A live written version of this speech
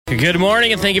Good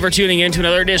morning, and thank you for tuning in to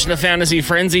another edition of Fantasy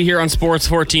Frenzy here on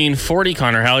Sports 1440.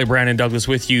 Connor Halley, Brandon Douglas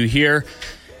with you here.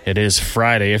 It is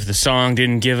Friday. If the song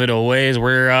didn't give it away, we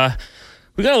got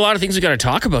a lot of things we got to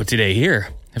talk about today here.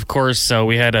 Of course,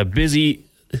 we had a busy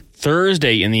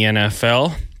Thursday in the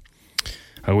NFL.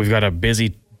 We've got a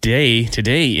busy day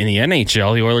today in the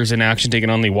NHL. The Oilers in action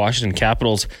taking on the Washington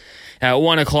Capitals at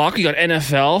 1 o'clock. We got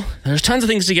NFL. There's tons of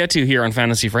things to get to here on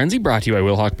Fantasy Frenzy, brought to you by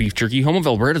Wilhauk Beef Jerky, home of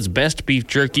Alberta's best beef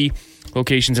jerky.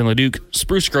 Locations in Leduc,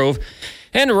 Spruce Grove,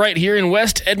 and right here in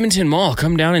West Edmonton Mall.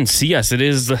 Come down and see us. It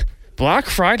is Black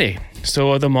Friday,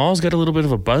 so the mall's got a little bit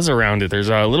of a buzz around it. There's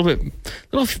a little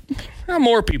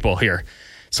more people here.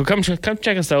 So come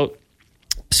check us out.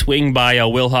 Swing by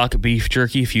Wilhauk Beef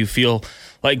Jerky if you feel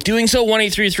like doing so.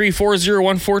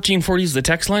 1-833-401-1440 is the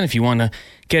text line if you want to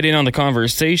get in on the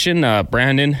conversation.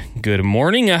 Brandon, good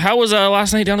morning. How was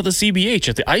last night down at the CBH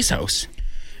at the Ice House?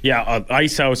 Yeah,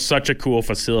 Ice House, such a cool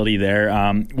facility there.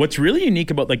 What's really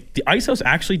unique about the Ice House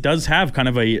actually does have kind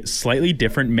of a slightly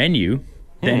different menu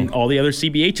than all the other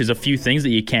CBHs. A few things that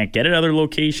you can't get at other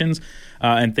locations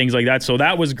and things like that. So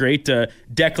that was great.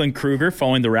 Declan Kruger,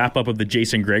 following the wrap-up of the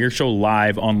Jason Gregor Show,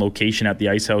 live on location at the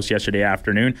Ice House yesterday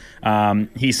afternoon.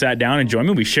 He sat down and joined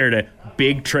me. We shared a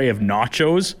big tray of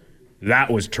nachos.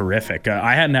 That was terrific.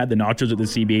 I hadn't had the nachos at the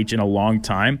CBH in a long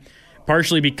time,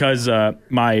 partially because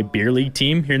my beer league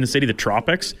team here in the city, the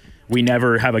Tropics, we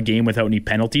never have a game without any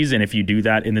penalties. And if you do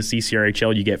that in the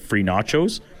CCRHL, you get free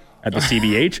nachos at the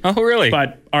CBH. Oh, really?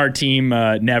 But our team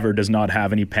never does not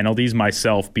have any penalties,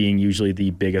 myself being usually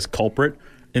the biggest culprit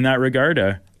in that regard.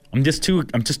 I'm just too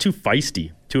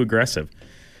feisty, too aggressive.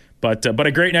 But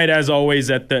a great night as always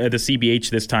at the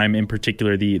CBH this time, in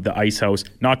particular the Ice House.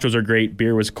 Nachos are great,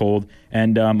 beer was cold,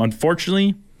 and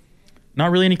unfortunately, not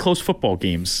really any close football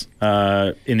games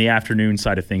in the afternoon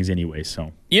side of things anyway.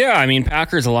 So yeah, I mean,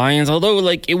 Packers-Lions, although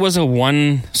it was a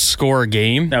one-score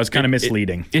game. That was kind of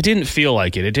misleading. It didn't feel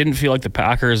like it. It didn't feel like the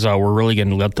Packers were really going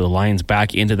to let the Lions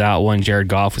back into that one. Jared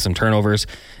Goff with some turnovers,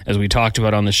 as we talked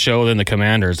about on the show. Then the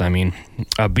Commanders, I mean,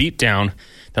 a beatdown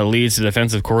that leads to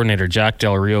defensive coordinator Jack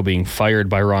Del Rio being fired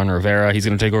by Ron Rivera. He's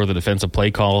going to take over the defensive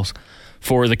play calls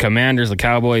for the Commanders. The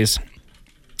Cowboys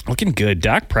looking good.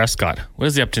 Dak Prescott, what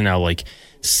is he up to now?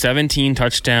 17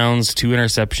 touchdowns, 2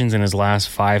 interceptions in his last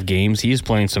 5 games. He's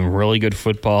playing some really good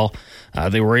football.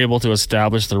 They were able to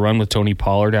establish the run with Tony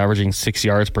Pollard, averaging 6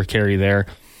 yards per carry there.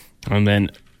 And then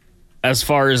as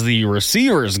far as the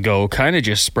receivers go, kind of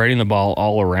just spreading the ball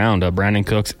all around. Brandon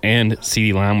Cooks and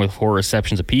CeeDee Lamb with 4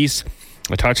 receptions apiece,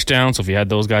 a touchdown. So if you had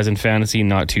those guys in fantasy,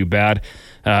 not too bad.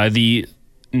 The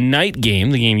night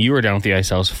game, the game you were down at the Ice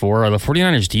House for, the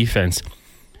 49ers defense,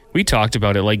 we talked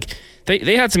about it.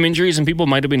 They had some injuries, and people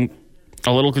might have been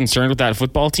a little concerned with that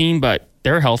football team, but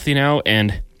they're healthy now.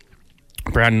 And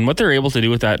Brandon, what they're able to do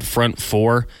with that front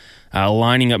four,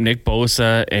 lining up Nick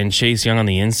Bosa and Chase Young on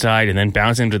the inside and then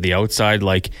bouncing to the outside,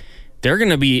 they're going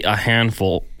to be a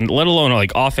handful, let alone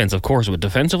offense, of course, but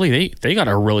defensively, they got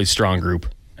a really strong group.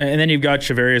 And then you've got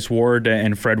Charvarius Ward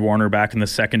and Fred Warner back in the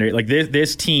secondary.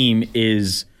 This team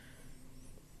is,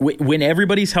 when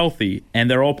everybody's healthy and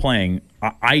they're all playing,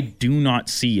 I do not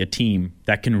see a team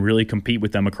that can really compete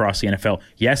with them across the NFL.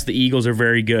 Yes, the Eagles are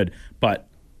very good, but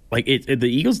the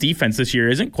Eagles' defense this year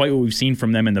isn't quite what we've seen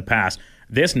from them in the past.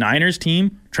 This Niners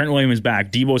team, Trent Williams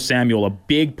back, Deebo Samuel, a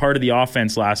big part of the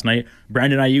offense last night.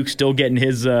 Brandon Ayuk still getting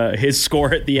his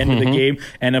score at the end of the game,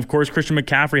 and of course Christian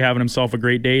McCaffrey having himself a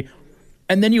great day.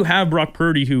 And then you have Brock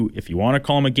Purdy, who, if you want to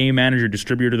call him a game manager,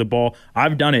 distributor of the ball,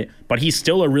 I've done it, but he's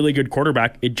still a really good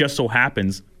quarterback. It just so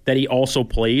happens that he also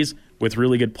plays with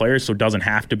really good players, so doesn't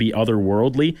have to be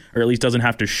otherworldly, or at least doesn't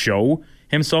have to show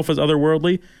himself as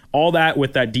otherworldly. All that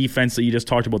with that defense that you just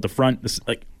talked about, the front,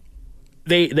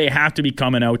 they have to be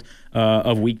coming out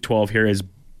of Week 12 here as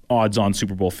odds-on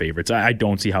Super Bowl favorites. I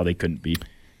don't see how they couldn't be.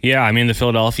 Yeah, I mean, the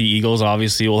Philadelphia Eagles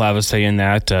obviously will have a say in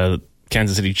that.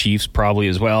 Kansas City Chiefs probably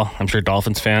as well. I'm sure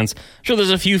Dolphins fans. I'm sure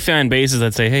there's a few fan bases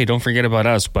that say, hey, don't forget about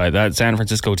us, but that San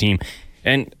Francisco team.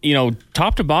 And,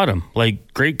 top to bottom,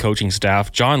 great coaching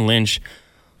staff. John Lynch,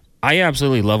 I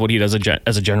absolutely love what he does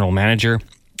as a general manager.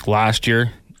 Last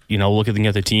year, looking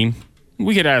at the team,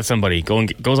 we could add somebody.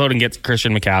 Goes out and gets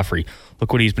Christian McCaffrey.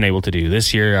 Look what he's been able to do.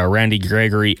 This year, Randy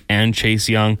Gregory and Chase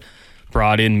Young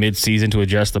brought in midseason to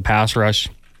adjust the pass rush.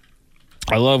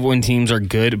 I love when teams are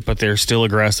good, but they're still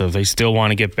aggressive. They still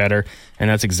want to get better, and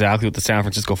that's exactly what the San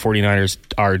Francisco 49ers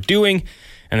are doing,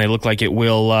 and they look like it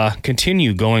will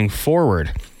continue going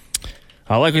forward.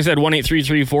 Like we said,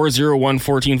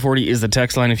 1-833-401-1440 is the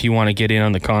text line if you want to get in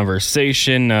on the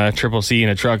conversation. Triple C in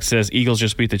a truck says, Eagles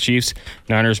just beat the Chiefs.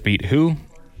 Niners beat who?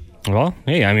 Well,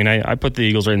 hey, I mean, I put the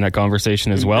Eagles right in that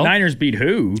conversation as well. The Niners beat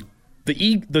who? The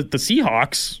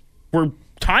Seahawks were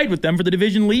tied with them for the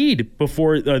division lead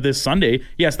before this Sunday.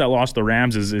 Yes, that loss to the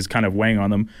Rams is kind of weighing on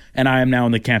them, and I am now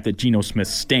in the camp that Geno Smith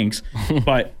stinks.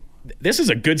 But this is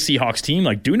a good Seahawks team.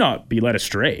 Like, do not be led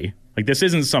astray. Like, this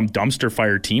isn't some dumpster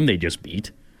fire team they just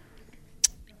beat.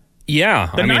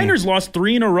 Yeah. The Niners lost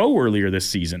 3 in a row earlier this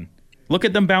season. Look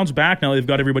at them bounce back now. They've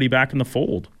got everybody back in the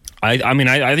fold. I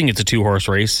think it's a 2-horse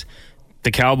race.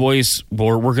 The Cowboys,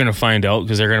 we're going to find out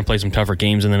because they're going to play some tougher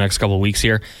games in the next couple of weeks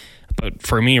here. But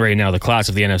for me right now, the class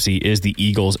of the NFC is the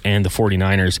Eagles and the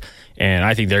 49ers. And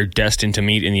I think they're destined to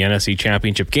meet in the NFC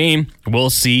Championship game. We'll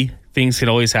see. Things can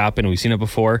always happen. We've seen it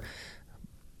before.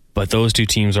 But those two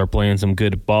teams are playing some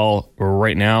good ball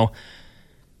right now.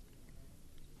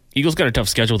 Eagles got a tough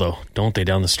schedule, though, don't they,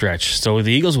 down the stretch? So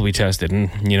the Eagles will be tested. And,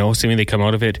 assuming they come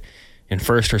out of it in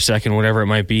first or second, whatever it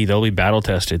might be, they'll be battle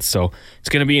tested. So it's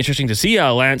going to be interesting to see.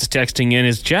 Lance texting in,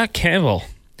 is Jack Campbell,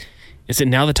 is it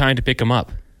now the time to pick him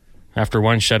up after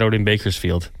one shutout in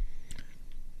Bakersfield?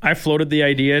 I floated the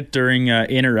idea during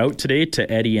In or Out today to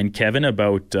Eddie and Kevin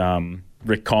about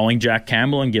recalling Jack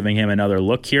Campbell and giving him another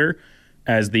look here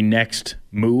as the next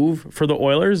move for the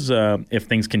Oilers if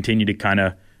things continue to kind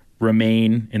of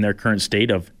remain in their current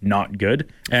state of not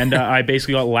good. And I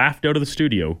basically got laughed out of the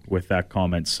studio with that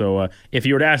comment. So if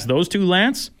you were to ask those two,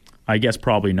 Lance, I guess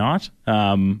probably not.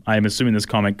 I'm assuming this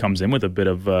comment comes in with a bit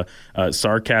of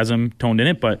sarcasm toned in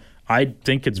it, but I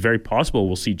think it's very possible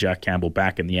we'll see Jack Campbell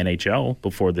back in the NHL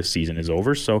before this season is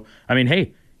over. So, I mean,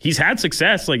 hey, he's had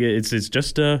success. Like, it's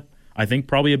just I think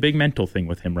probably a big mental thing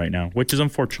with him right now, which is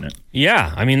unfortunate.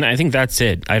 Yeah, I mean, I think that's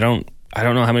it. I don't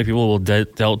know how many people will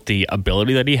doubt the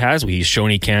ability that he has. He's shown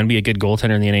he can be a good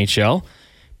goaltender in the NHL,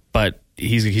 but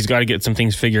he's got to get some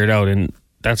things figured out, and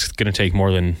that's going to take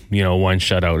more than one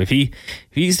shutout. If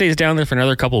he stays down there for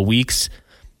another couple of weeks,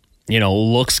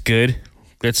 looks good,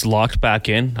 gets locked back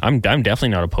in, I'm definitely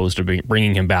not opposed to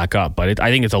bringing him back up. But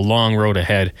I think it's a long road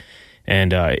ahead.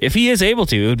 And if he is able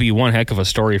to, it would be one heck of a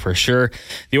story for sure.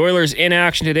 The Oilers in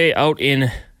action today out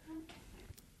in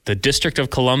the District of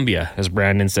Columbia, as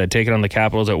Brandon said, taking on the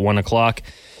Capitals at 1 o'clock.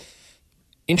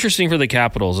 Interesting for the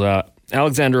Capitals.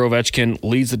 Alexander Ovechkin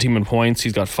leads the team in points.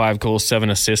 He's got 5 goals, 7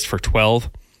 assists for 12.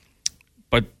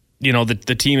 But,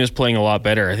 the team is playing a lot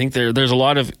better. I think there's a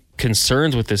lot of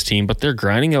concerns with this team, but they're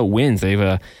grinding out wins. They have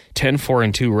a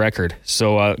 10-4-2 record.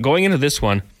 So going into this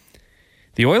one,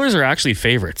 the Oilers are actually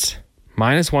favorites.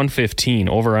 Minus 115,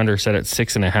 over-under set at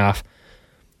 6.5.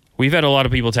 We've had a lot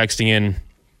of people texting in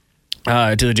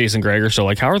to the Jason Gregor show,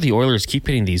 like, how are the Oilers keep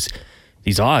hitting these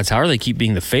odds? How are they keep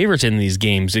being the favorites in these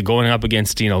games, going up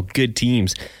against good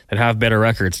teams that have better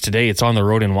records? Today it's on the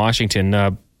road in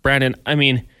Washington. Brandon, I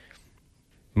mean,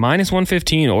 minus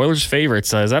 115, Oilers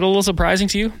favorites. Is that a little surprising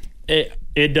to you?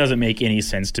 It doesn't make any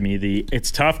sense to me. It's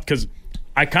tough because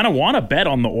I kind of want to bet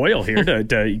on the Oil here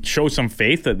to show some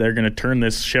faith that they're going to turn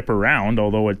this ship around,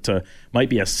 although it might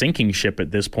be a sinking ship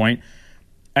at this point.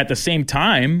 At the same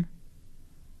time,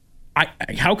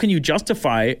 how can you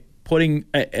justify putting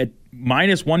a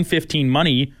minus 115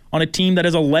 money on a team that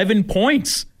has 11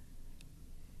 points?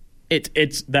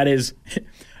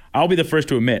 I'll be the first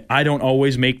to admit, I don't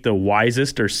always make the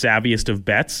wisest or savviest of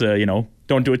bets.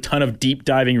 Don't do a ton of deep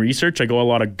diving research. I go a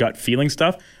lot of gut feeling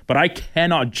stuff, but I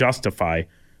cannot justify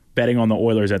betting on the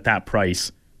Oilers at that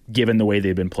price given the way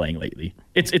they've been playing lately.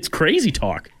 It's crazy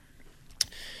talk.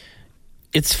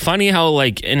 It's funny how,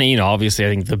 obviously I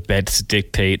think the bets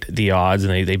dictate the odds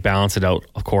and they balance it out,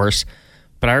 of course.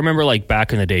 But I remember,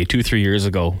 back in the day, 2-3 years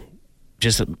ago,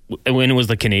 just when it was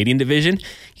the Canadian division,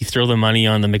 you throw the money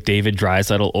on the McDavid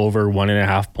Draisaitl over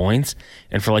 1.5 points.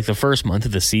 And for the first month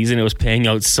of the season, it was paying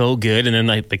out so good. And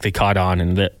then they caught on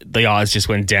and the odds just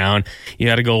went down. You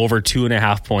had to go over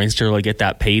 2.5 points to get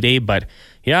that payday. But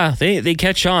yeah, they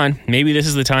catch on. Maybe this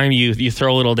is the time you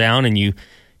throw a little down and you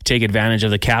take advantage of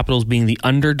the Capitals being the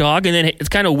underdog. And then it's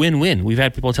kind of win-win. We've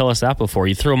had people tell us that before.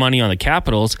 You throw money on the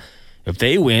Capitals. If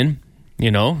they win,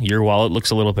 your wallet looks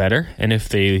a little better. And if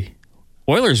the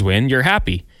Oilers win, you're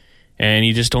happy. And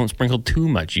you just don't sprinkle too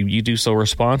much. You do so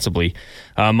responsibly.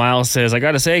 Miles says, I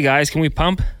got to say, guys, can we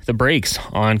pump the brakes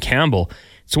on Campbell?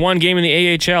 It's one game in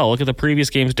the AHL. Look at the previous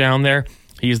games down there.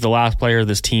 He's the last player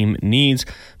this team needs.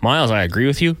 Miles, I agree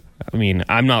with you. I mean,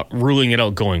 I'm not ruling it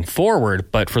out going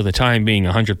forward, but for the time being,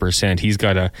 100%, he's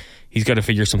got to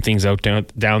figure some things out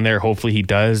down there. Hopefully he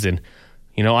does. And,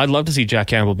 I'd love to see Jack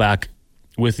Campbell back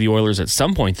with the Oilers at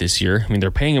some point this year. I mean,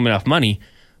 they're paying him enough money,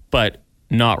 but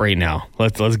not right now.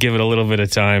 Let's give it a little bit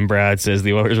of time. Brad says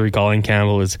the Oilers recalling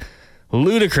Campbell is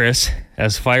ludicrous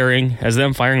as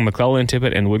them firing McClellan,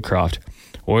 Tippett, and Woodcroft.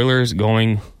 Oilers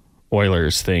going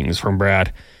Oilers things from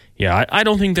Brad. Yeah, I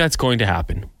don't think that's going to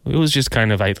happen. It was just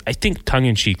kind of, I think,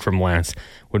 tongue-in-cheek from Lance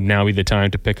would now be the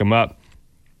time to pick him up.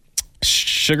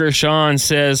 Sugar Sean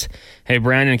says, hey,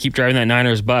 Brandon, keep driving that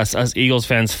Niners bus. Us Eagles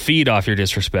fans feed off your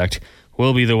disrespect.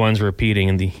 We'll be the ones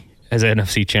repeating as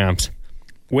NFC champs.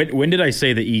 When did I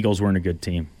say the Eagles weren't a good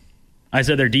team? I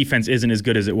said their defense isn't as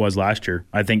good as it was last year.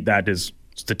 I think that is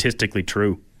statistically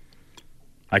true.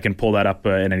 I can pull that up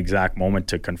in an exact moment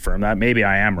to confirm that. Maybe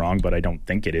I am wrong, but I don't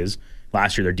think it is.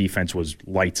 Last year, their defense was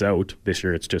lights out. This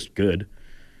year, it's just good.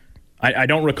 I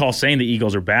don't recall saying the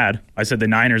Eagles are bad. I said the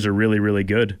Niners are really, really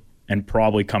good and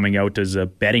probably coming out as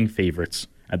betting favorites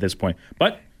at this point.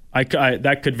 But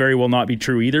that could very well not be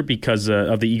true either because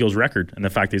of the Eagles' record and the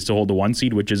fact they still hold the 1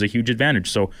 seed, which is a huge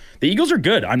advantage. So the Eagles are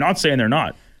good. I'm not saying they're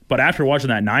not. But after watching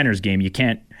that Niners game, you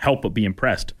can't help but be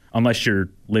impressed unless you're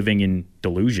living in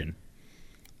delusion.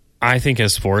 I think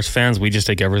as sports fans, we just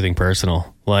take everything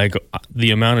personal. Like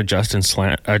the amount of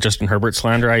Justin Herbert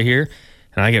slander I hear,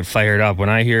 and I get fired up when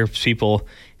I hear people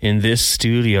in this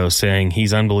studio saying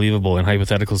he's unbelievable in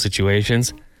hypothetical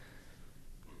situations.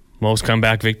 Most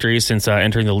comeback victories since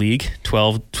entering the league,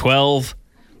 12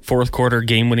 fourth quarter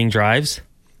game-winning drives.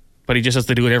 But he just has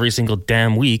to do it every single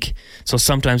damn week, so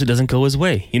sometimes it doesn't go his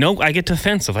way. You know, I get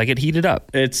defensive. I get heated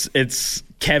up. It's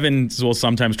Kevin will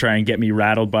sometimes try and get me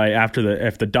rattled by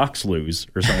if the Ducks lose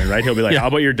or something, right? He'll be like, "How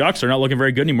about your Ducks? They're not looking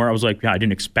very good anymore." I was like, "Yeah, I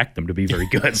didn't expect them to be very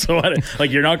good." So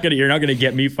like you're not gonna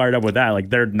get me fired up with that. Like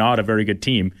they're not a very good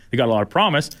team. They got a lot of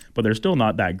promise, but they're still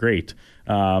not that great.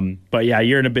 But yeah,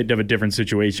 you're in a bit of a different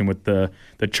situation with the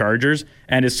Chargers.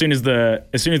 And as soon as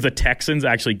the Texans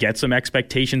actually get some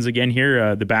expectations again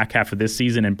here, the back half of this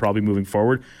season and probably moving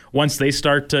forward, once they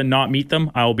start to not meet them,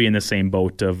 I'll be in the same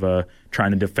boat of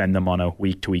trying to defend them on a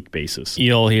week-to-week basis.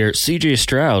 You'll hear CJ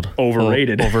Stroud.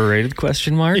 Overrated. Overrated,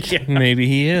 question mark? Yeah. Maybe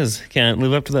he is. Can't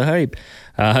live up to the hype.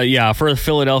 For the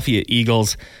Philadelphia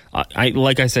Eagles,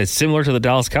 like I said, similar to the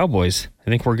Dallas Cowboys, I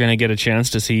think we're going to get a chance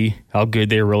to see how good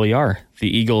they really are. The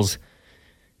Eagles,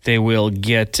 they will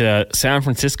get San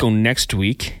Francisco next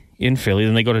week in Philly,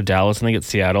 then they go to Dallas, and they get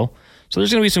Seattle. So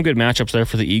there's going to be some good matchups there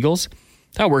for the Eagles.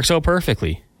 That works out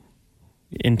perfectly.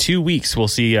 In 2 weeks, we'll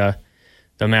see the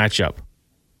matchup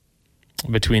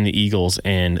between the Eagles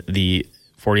and the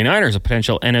 49ers, a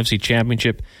potential NFC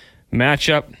Championship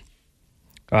matchup.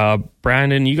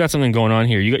 Brandon, you got something going on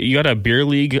here. You got a beer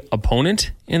league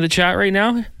opponent in the chat right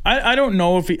now? I don't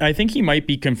know if I think he might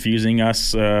be confusing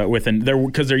us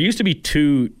because there used to be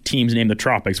 2 teams named the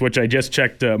Tropics, which I just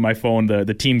checked my phone,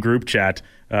 the team group chat.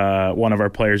 One of our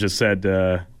players just said,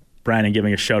 Brandon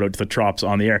giving a shout out to the Trops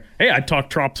on the air. Hey, I talk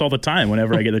Trops all the time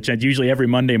whenever I get the chance. Usually every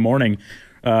Monday morning.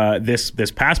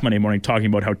 This past Monday morning, talking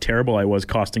about how terrible I was,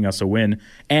 costing us a win,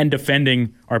 and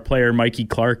defending our player Mikey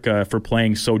Clark for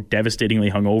playing so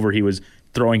devastatingly hungover. He was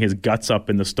throwing his guts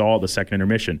up in the stall at the second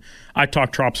intermission. I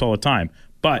talk Trops all the time,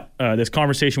 but this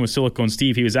conversation with Silicone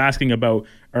Steve, he was asking about,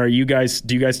 do you guys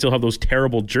still have those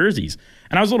terrible jerseys?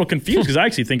 And I was a little confused because I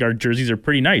actually think our jerseys are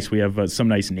pretty nice. We have some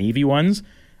nice navy ones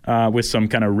with some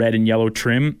kind of red and yellow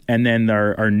trim, and then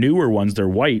our newer ones, they're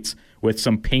whites with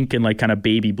some pink and like kind of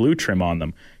baby blue trim on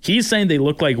them. He's saying they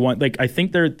look like one. Like I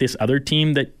think this other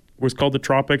team that was called the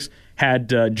Tropics had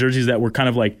jerseys that were kind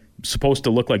of like supposed to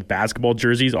look like basketball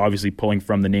jerseys, obviously pulling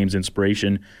from the name's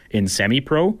inspiration in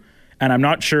semi-pro. And I'm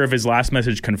not sure if his last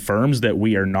message confirms that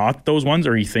we are not those ones,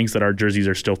 or he thinks that our jerseys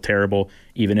are still terrible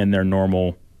even in their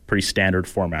normal, pretty standard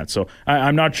format. So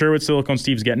I'm not sure what Silicone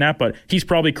Steve's getting at, but he's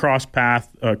probably crossed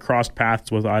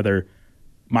paths with either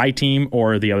my team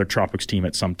or the other Tropics team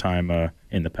at some time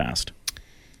in the past.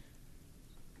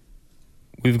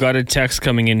 We've got a text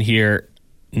coming in here.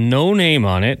 No name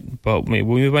on it, but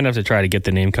we might have to try to get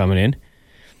the name coming in.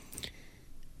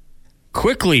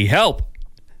 Quickly, help.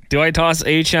 Do I toss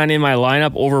Achane in my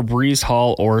lineup over Breece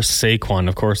Hall or Saquon?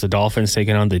 Of course, the Dolphins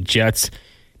taking on the Jets.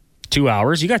 2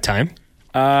 hours. You got time.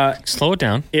 Slow it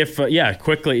down.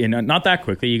 Quickly, and not that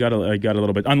quickly. You got a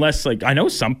little bit. Unless, like, I know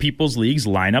some people's leagues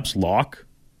lineups lock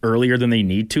earlier than they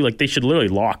need to. Like, they should literally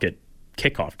lock at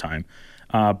kickoff time.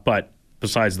 But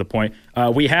besides the point,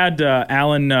 we had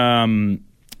Alan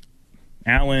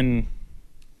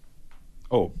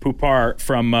Poupart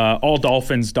from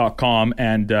alldolphins.com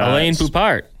and Alain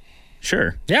Poupart.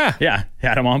 Sure. Yeah.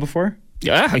 Had him on before?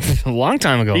 Yeah, a long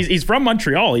time ago. He's from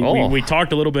Montreal. We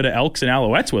talked a little bit of Elks and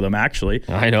Alouettes with him, actually.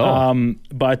 I know.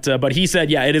 But he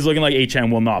said, it is looking like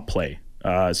Achane will not play.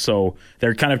 So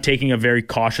they're kind of taking a very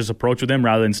cautious approach with him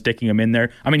rather than sticking him in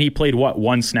there. I mean, he played,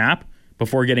 one snap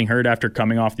before getting hurt after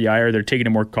coming off the IR. They're taking a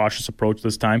more cautious approach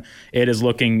this time. It is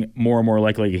looking more and more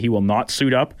likely he will not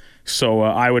suit up. So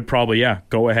I would probably,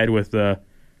 go ahead with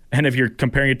And if you're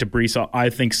comparing it to Brees, I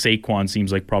think Saquon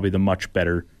seems like probably the much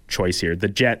better choice here. The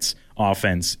Jets'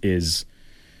 offense is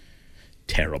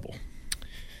terrible.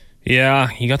 Yeah,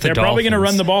 you got the They're probably going to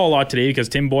run the ball a lot today because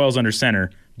Tim Boyle's under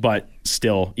center. But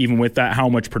still, even with that, how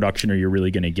much production are you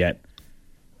really going to get?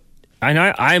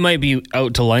 I might be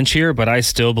out to lunch here, but I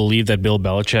still believe that Bill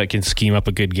Belichick can scheme up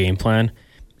a good game plan,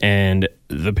 and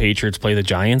the Patriots play the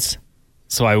Giants.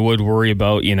 So I would worry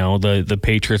about, the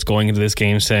Patriots going into this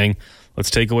game saying,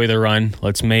 let's take away the run.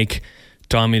 Let's make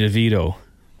Tommy DeVito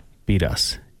beat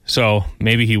us. So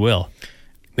maybe he will.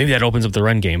 Maybe that opens up the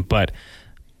run game. But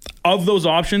of those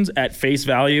options at face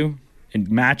value and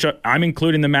matchup, I'm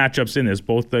including the matchups in this,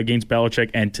 both against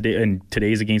Belichick and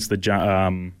today's against the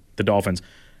Dolphins.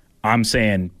 I'm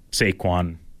saying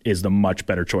Saquon is the much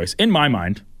better choice in my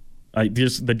mind.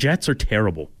 The Jets are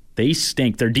terrible. They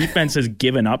stink. Their defense has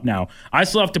given up now. I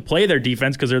still have to play their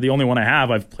defense because they're the only one I have.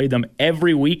 I've played them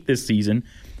every week this season,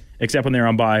 except when they're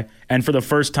on bye. And for the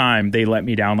first time, they let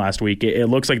me down last week. It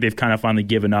looks like they've kind of finally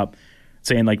given up,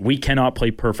 saying like we cannot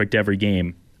play perfect every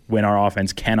game when our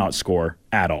offense cannot score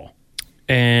at all.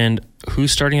 And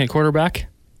who's starting at quarterback?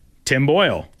 Tim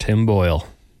Boyle. Tim Boyle.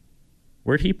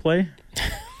 Where'd he play?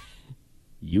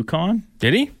 UConn?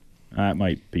 Did he? It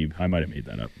might be. I might have made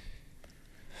that up.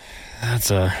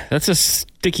 That's a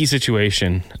sticky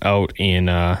situation out in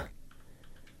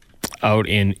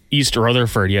East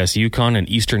Rutherford. Yes, UConn and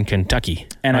Eastern Kentucky.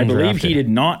 And I believe he did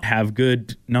not have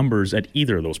good numbers at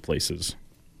either of those places.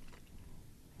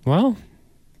 Well,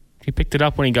 he picked it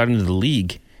up when he got into the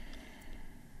league.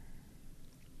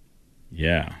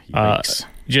 Yeah.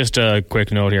 Just a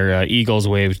quick note here. Eagles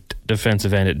waived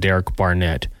defensive end at Derek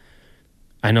Barnett.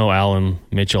 I know Alan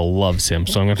Mitchell loves him,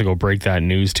 so I'm going to have to go break that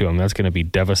news to him. That's going to be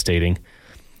devastating.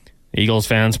 Eagles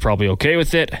fans probably okay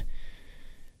with it.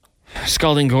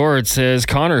 Scalding Gourd says,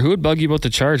 Connor, who would bug you about the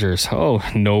Chargers? Oh,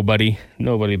 nobody.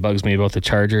 Nobody bugs me about the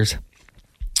Chargers.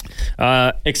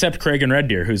 Except Craig and Red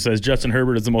Deer, who says Justin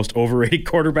Herbert is the most overrated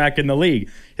quarterback in the league.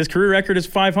 His career record is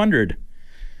 500.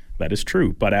 That is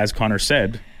true. But as Connor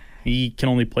said, he can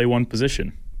only play one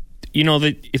position. You know,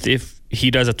 that if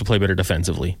he does have to play better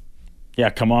defensively. Yeah,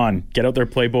 come on. Get out there,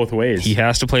 play both ways. He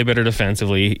has to play better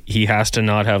defensively. He has to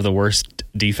not have the worst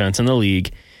defense in the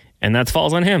league, and that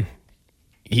falls on him.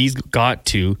 He's got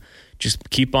to just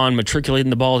keep on matriculating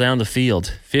the ball down the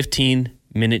field.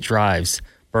 15-minute drives,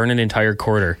 burn an entire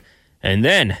quarter, and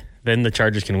then the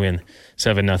Chargers can win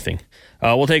 7-0.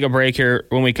 We'll take a break here.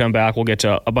 When we come back, we'll get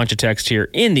to a bunch of text here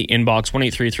in the inbox,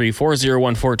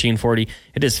 1-833-401-1440.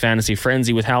 It is Fantasy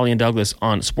Frenzy with Hallie and Douglas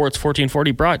on Sports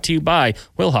 1440, brought to you by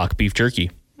Wilhauk Beef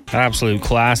Jerky. Absolute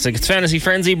classic. It's Fantasy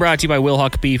Frenzy, brought to you by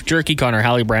Wilhauk Beef Jerky. Connor,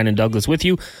 Hallie, Brandon, Douglas with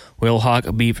you.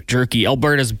 Wilhauk Beef Jerky,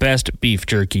 Alberta's best beef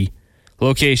jerky.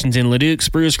 Locations in Leduc,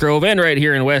 Spruce Grove, and right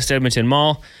here in West Edmonton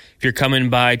Mall. If you're coming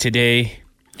by today,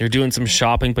 you're doing some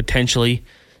shopping potentially,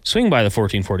 swing by the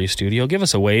 1440 studio, give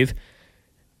us a wave.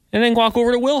 And then walk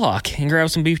over to Wilhauk and grab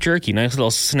some beef jerky. Nice little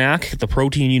snack, the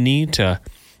protein you need to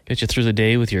get you through the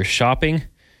day with your shopping.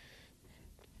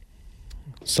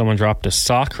 Someone dropped a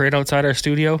sock right outside our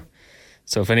studio.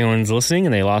 So if anyone's listening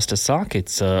and they lost a sock,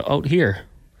 it's out here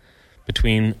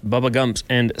between Bubba Gumps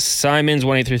and Simons,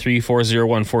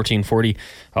 1-833-401-1440.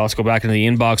 Let's go back into the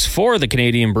inbox for the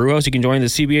Canadian Brewhouse. You can join the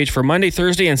CBH for Monday,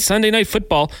 Thursday, and Sunday night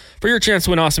football for your chance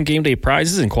to win awesome game day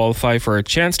prizes and qualify for a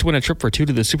chance to win a trip for two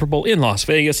to the Super Bowl in Las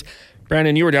Vegas.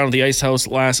 Brandon, you were down at the Ice House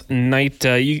last night.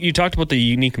 You talked about the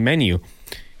unique menu.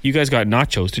 You guys got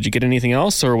nachos. Did you get anything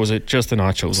else, or was it just the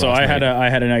nachos? So I had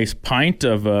a nice pint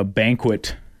of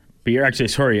Banquet beer. Actually,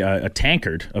 sorry, a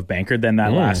tankard of Banquet. Then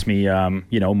that lasts me,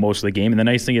 most of the game. And the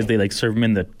nice thing is they serve them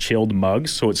in the chilled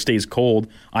mugs, so it stays cold.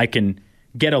 I can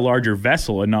get a larger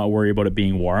vessel and not worry about it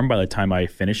being warm by the time I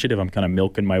finish it if I'm kind of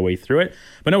milking my way through it.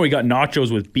 But no, we got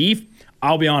nachos with beef.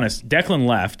 I'll be honest, Declan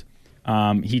left.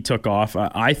 He took off.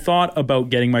 I thought about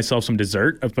getting myself some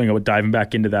dessert. I was thinking about diving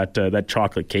back into that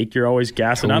chocolate cake you're always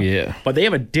gassing up. Yeah. But they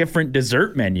have a different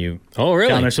dessert menu. Oh, really?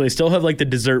 Down there. So they still have like the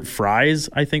dessert fries,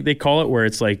 I think they call it, where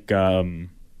it's like I don't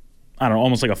know,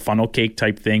 almost like a funnel cake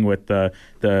type thing with the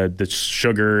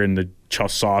sugar and the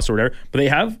sauce or whatever. But they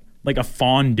have like a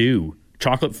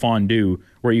chocolate fondue,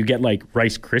 where you get like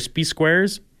Rice Krispie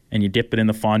squares and you dip it in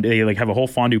the fondue. They like have a whole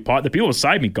fondue pot. The people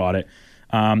beside me got it.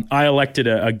 I elected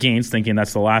against, thinking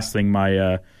that's the last thing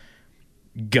my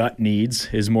gut needs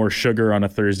is more sugar on a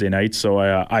Thursday night. So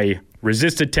I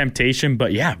resisted temptation.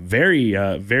 But yeah, very,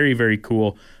 very, very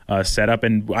cool setup.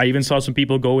 And I even saw some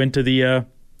people go into the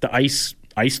ice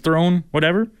throne,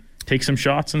 whatever, take some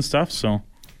shots and stuff. So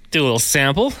do a little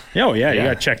sample. Oh yeah, you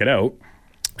gotta check it out.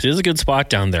 It is a good spot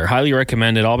down there. Highly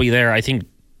recommend it. I'll be there, I think,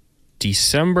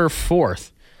 December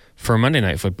 4th for Monday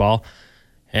Night Football.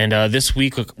 And this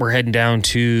week, we're heading down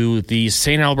to the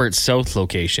St. Albert South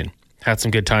location. Had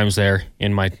some good times there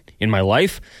in my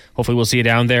life. Hopefully we'll see you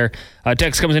down there.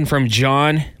 Text comes in from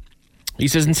John. He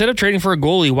says, instead of trading for a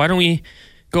goalie, why don't we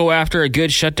go after a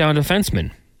good shutdown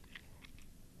defenseman?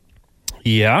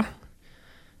 Yeah,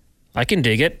 I can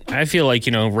dig it. I feel like,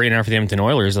 right now for the Edmonton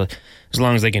Oilers, as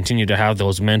long as they continue to have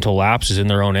those mental lapses in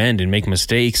their own end and make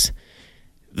mistakes,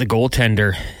 the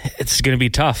goaltender, it's going to be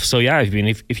tough. So, yeah, I mean,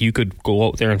 if you could go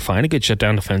out there and find a good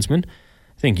shutdown defenseman,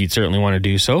 I think you'd certainly want to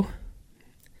do so. You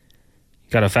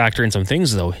got to factor in some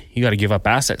things, though. You got to give up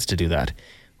assets to do that.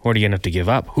 What are you going to have to give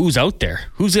up? Who's out there?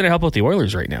 Who's going to help out the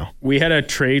Oilers right now? We had a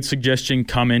trade suggestion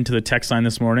come into the text line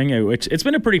this morning, which it's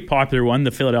been a pretty popular one.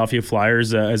 The Philadelphia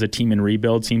Flyers, as a team in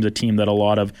rebuild, seems a team that a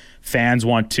lot of fans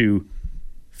want to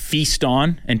feast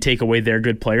on and take away their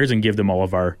good players and give them all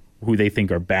of our who they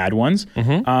think are bad ones.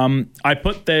 Mm-hmm. I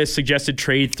put the suggested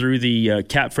trade through the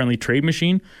cap-friendly trade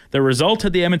machine. The result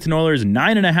had the Edmonton Oilers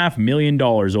 $9.5 million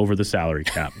over the salary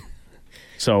cap.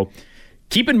 So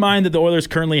keep in mind that the Oilers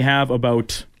currently have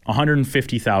about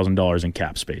 $150,000 in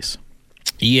cap space.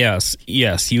 Yes.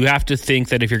 You have to think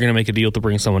that if you're going to make a deal to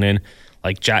bring someone in,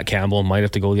 like Jack Campbell might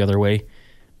have to go the other way.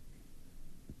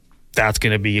 That's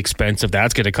going to be expensive.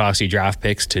 That's going to cost you draft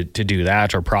picks to do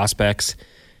that, or prospects.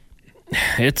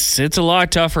 It's a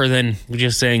lot tougher than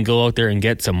just saying go out there and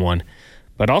get someone.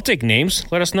 But I'll take names.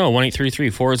 Let us know,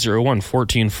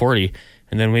 1-833-401-1440,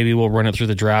 and then maybe we'll run it through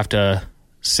the draft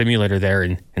simulator there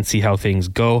and see how things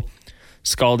go.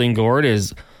 Scalding Gord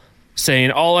is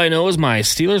saying, all I know is my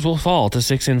Steelers will fall to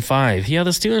 6-5. Yeah,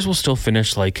 the Steelers will still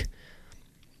finish like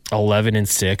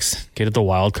 11-6, get at the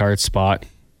wild card spot,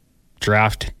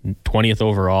 draft 20th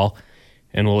overall,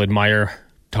 and we'll admire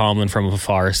Tomlin from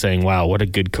afar, saying, wow, what a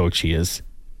good coach he is.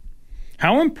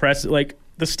 How impressive. Like,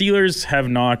 the Steelers have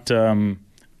not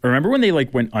remember when they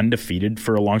went undefeated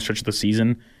for a long stretch of the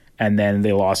season, and then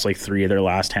they lost 3 of their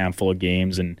last handful of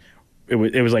games, and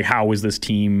it was like, how was this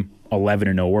team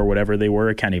 11-0 or whatever they were?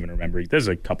 I can't even remember. This is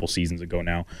a couple seasons ago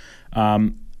now.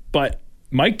 But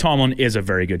Mike Tomlin is a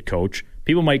very good coach.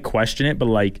 People might question it,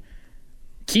 but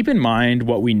keep in mind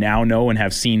what we now know and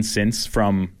have seen since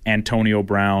from Antonio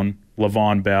Brown,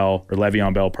 Le'Veon Bell,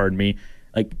 pardon me.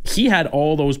 He had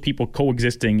all those people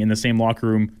coexisting in the same locker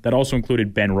room. That also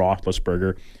included Ben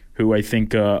Roethlisberger, who I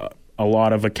think a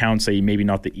lot of accounts say maybe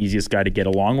not the easiest guy to get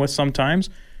along with sometimes.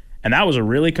 And that was a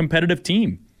really competitive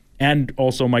team. And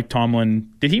also Mike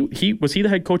Tomlin, was he the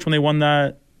head coach when they won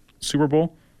that Super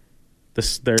Bowl? He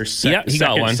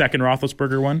got one. Second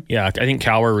Roethlisberger one? Yeah, I think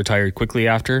Cowher retired quickly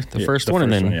after the first one,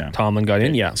 and then Tomlin got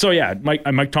in, yeah. So yeah,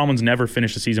 Mike Tomlin's never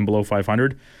finished the season below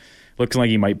 500. Looks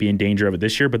like he might be in danger of it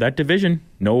this year, but that division,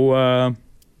 no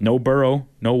Burrow,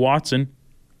 no Watson,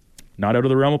 not out of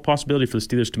the realm of possibility for the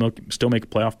Steelers to still make a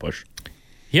playoff push.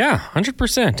 Yeah,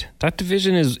 100%. That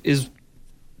division is,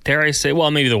 dare I say,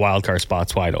 well, maybe the wild card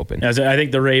spot's wide open. I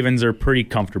think the Ravens are pretty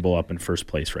comfortable up in first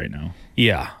place right now.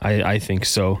 Yeah, I think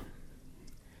so.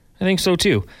 I think so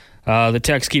too. The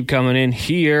texts keep coming in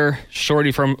here.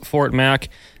 Shorty from Fort Mac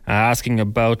asking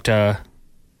about the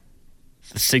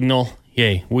signal.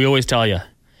 Yay, we always tell you,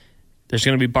 there's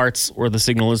going to be parts where the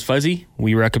signal is fuzzy.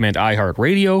 We recommend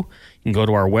iHeartRadio. You can go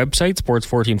to our website,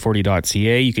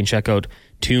 sports1440.ca. You can check out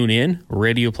TuneIn,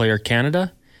 Radio Player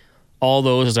Canada. All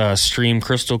those stream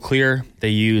crystal clear. They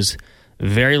use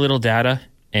very little data,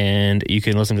 and you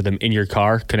can listen to them in your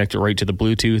car, connect it right to the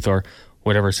Bluetooth or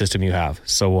whatever system you have.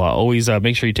 So always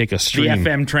make sure you take a stream. The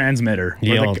FM transmitter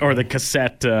or the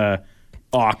cassette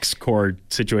aux cord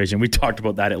situation. We talked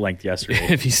about that at length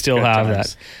yesterday. If you still have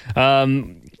that.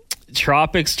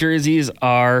 Tropics jerseys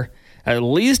are at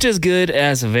least as good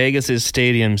as Vegas's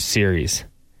Stadium Series.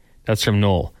 That's from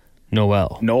Noel,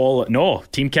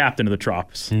 team captain of the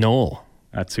Trops. Noel.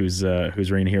 That's who's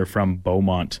reading here from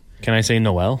Beaumont. Can I say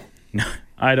Noel?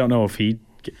 I don't know if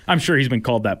I'm sure he's been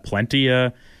called that plenty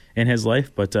in his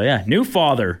life, but new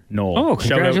father, Noel. Oh,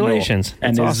 congratulations.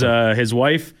 And awesome. His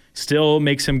wife still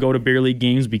makes him go to beer league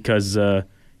games because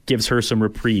gives her some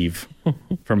reprieve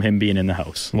from him being in the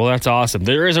house. Well, that's awesome.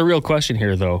 There is a real question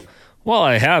here, though. Well,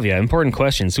 I have you. Important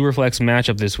question. Superflex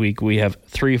matchup this week. We have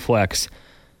 3 flex.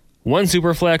 1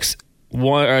 superflex,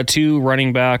 2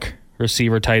 running back,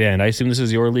 receiver, tight end. I assume this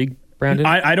is your league, Brandon?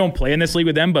 I don't play in this league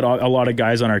with them, but a lot of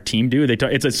guys on our team do.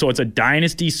 It's a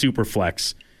dynasty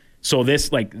superflex. So this,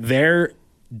 their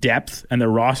depth and their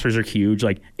rosters are huge.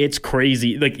 It's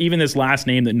crazy. Even this last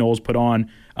name that Noel's put on,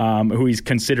 who he's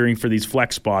considering for these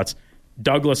flex spots,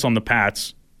 Douglas on the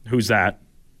Pats. Who's that?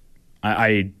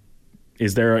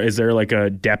 Is there a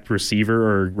depth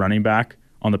receiver or running back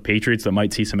on the Patriots that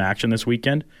might see some action this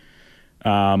weekend?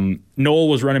 Noel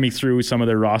was running me through some of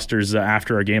their rosters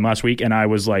after our game last week, and I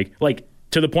was like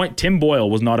to the point, Tim Boyle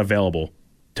was not available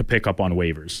to pick up on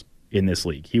waivers in this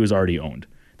league. He was already owned.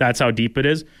 That's how deep it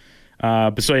is.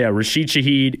 But so yeah, Rashid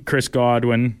Shaheed, Chris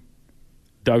Godwin,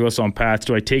 Douglas on Pats.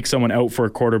 Do I take someone out for a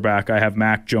quarterback? I have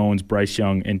Mac Jones, Bryce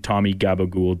Young, and Tommy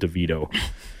Gabagool DeVito.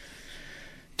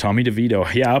 Tommy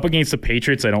DeVito. Yeah, up against the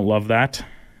Patriots, I don't love that.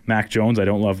 Mac Jones, I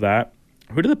don't love that.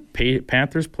 Who do the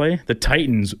Panthers play? The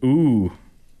Titans. Ooh.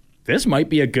 This might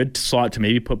be a good slot to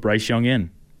maybe put Bryce Young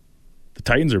in. The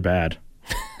Titans are bad.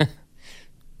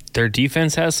 Their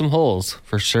defense has some holes,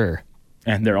 for sure.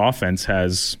 And their offense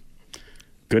has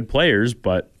good players,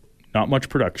 but not much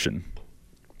production.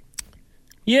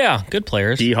 Yeah, good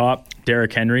players. D-Hop,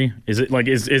 Derrick Henry. Is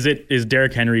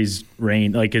Derrick Henry's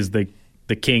reign, is the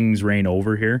Kings' reign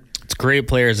over here? It's great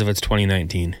players if it's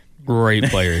 2019. Great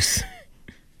players.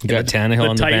 You got Tannehill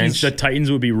on the bench. The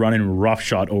Titans would be running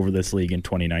roughshod over this league in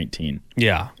 2019.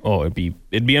 Yeah. Oh, it'd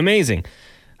be amazing.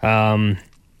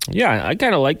 Yeah, I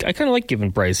kind of like giving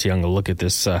Bryce Young a look at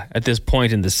this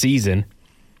point in the season.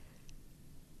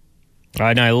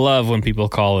 And I love when people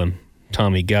call him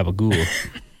Tommy Gabagool.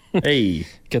 Hey,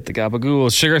 get the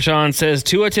Gabagool. Sugar Sean says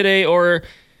Tua today or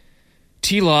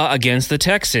T-Law against the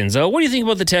Texans. What do you think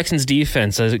about the Texans'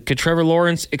 defense? Could Trevor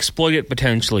Lawrence exploit it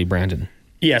potentially, Brandon?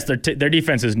 Yes, their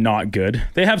defense is not good.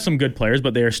 They have some good players,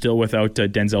 but they are still without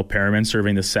Denzel Perriman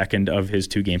serving the second of his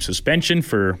 2-game suspension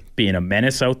for being a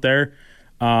menace out there.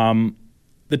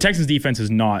 The Texans' defense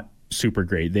is not super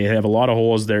great. They have a lot of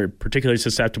holes. They're particularly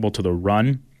susceptible to the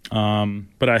run.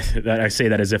 But I say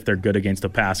that as if they're good against the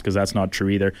pass because that's not true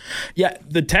either. Yeah,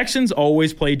 the Texans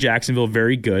always play Jacksonville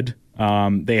very good.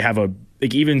 They have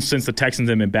even since the Texans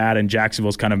have been bad and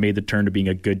Jacksonville's kind of made the turn to being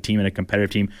a good team and a competitive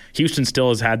team, Houston still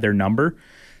has had their number.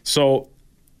 So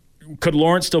could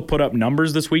Lawrence still put up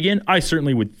numbers this weekend? I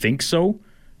certainly would think so.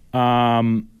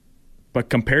 But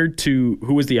compared to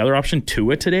who was the other option,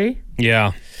 Tua today?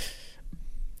 Yeah.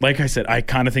 Like I said, I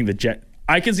kind of think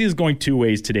I can see this going two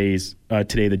ways today,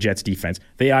 the Jets defense.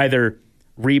 They either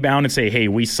rebound and say, hey,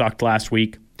 we sucked last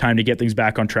week, time to get things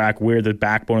back on track, we're the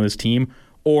backbone of this team,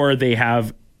 or they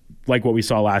have, like what we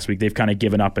saw last week, they've kind of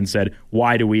given up and said,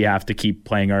 why do we have to keep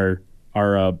playing our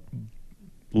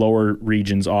lower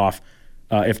regions off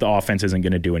if the offense isn't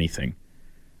going to do anything?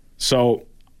 So,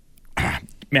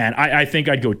 man, I think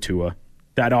I'd go Tua.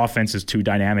 That offense is too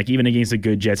dynamic. Even against a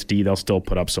good Jets D, they'll still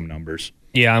put up some numbers.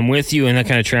 Yeah, I'm with you, and that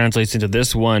kind of translates into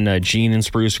this one. Gene in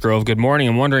Spruce Grove. Good morning.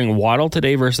 I'm wondering, Waddle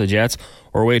today versus the Jets,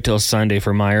 or wait till Sunday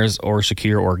for Myers or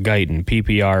Shakir or Guyton?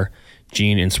 PPR,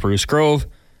 Gene in Spruce Grove.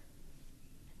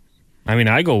 I mean,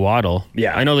 I go Waddle.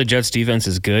 Yeah. I know the Jets defense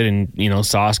is good, and,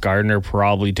 Sauce Gardner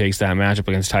probably takes that matchup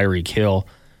against Tyreek Hill.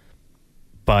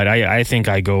 But I think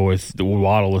I go with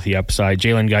Waddle with the upside.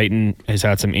 Jalen Guyton has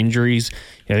had some injuries.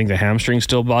 I think the hamstring's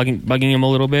still bugging him a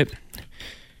little bit.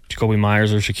 Jacoby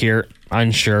Myers or Shakir,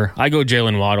 unsure. I go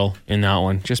Jalen Waddle in that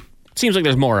one. Just seems like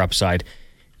there's more upside.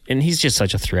 And he's just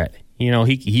such a threat.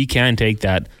 He can take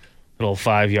that little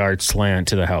 5-yard slant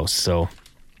to the house. So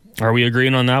are we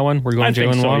agreeing on that one? We're going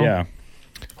Jalen Waddle? Yeah.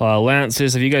 Lance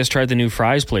says, have you guys tried the new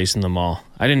fries place in the mall?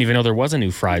 I didn't even know there was a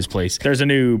new fries place. There's a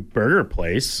new burger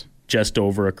place just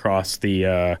over across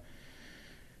the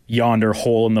yonder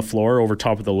hole in the floor over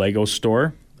top of the Lego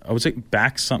store. I was like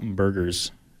Back Something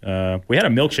Burgers. We had a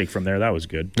milkshake from there. That was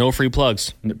good. No free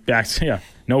plugs.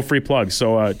 No free plugs.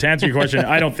 So to answer your question,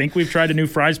 I don't think we've tried a new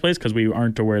fries place because we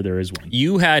aren't aware there is one.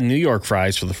 You had New York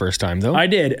fries for the first time, though. I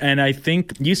did, and I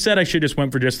think you said I should just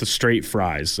went for just the straight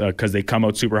fries because they come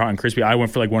out super hot and crispy. I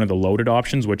went for one of the loaded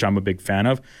options, which I'm a big fan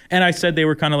of, and I said they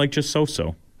were kind of just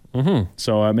so-so. Mm-hmm.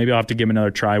 So maybe I'll have to give them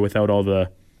another try without all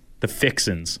the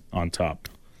fixins on top.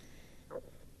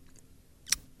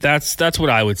 That's what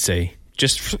I would say.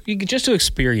 Just to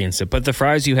experience it. But the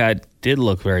fries you had did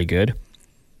look very good.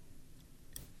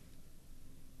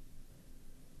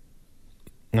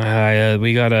 We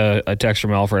got a text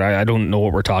from Alfred. I don't know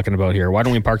what we're talking about here. Why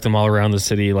don't we park them all around the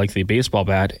city like the baseball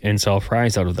bat and sell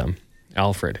fries out of them?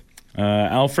 Alfred.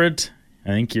 Alfred, I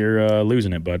think you're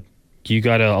losing it, bud. You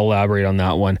got to elaborate on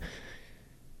that one.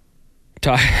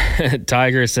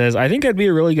 Tiger says, I think I'd be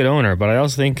a really good owner, but I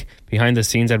also think behind the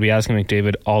scenes I'd be asking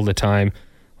McDavid all the time,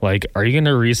 are you going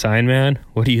to re-sign, man?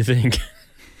 What do you think?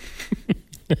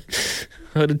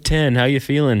 Out of 10, how you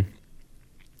feeling?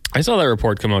 I saw that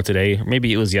report come out today,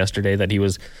 maybe it was yesterday, that he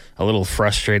was a little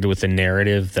frustrated with the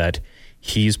narrative that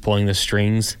he's pulling the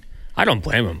strings. I don't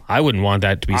blame him. I wouldn't want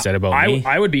that to be said about me.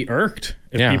 I would be irked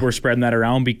if people were spreading that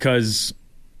around because,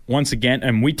 once again,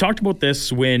 and we talked about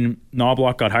this when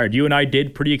Knobloch got hired. You and I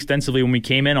did pretty extensively when we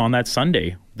came in on that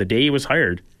Sunday, the day he was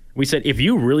hired. We said, if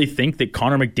you really think that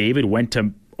Connor McDavid went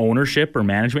to ownership or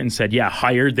management and said, yeah,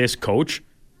 hire this coach,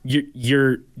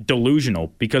 you're delusional,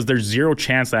 because there's zero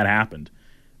chance that happened.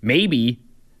 Maybe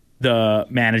the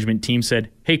management team said,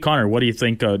 hey, Connor, what do you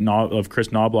think of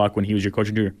Chris Knobloch when he was your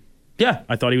coach? Yeah,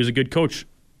 I thought he was a good coach.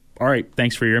 All right,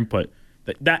 thanks for your input.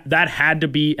 That had to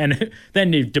be, and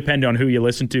then it depended on who you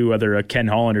listen to, whether Ken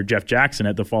Holland or Jeff Jackson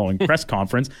at the following press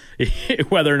conference,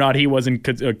 whether or not he wasn't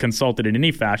consulted in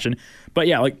any fashion. But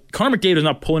yeah, like, Connor McDavid is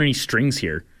not pulling any strings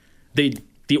here.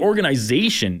 The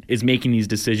organization is making these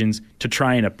decisions to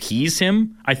try and appease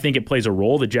him. I think it plays a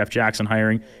role, the Jeff Jackson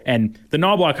hiring, and the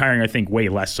Knobloch hiring, I think, way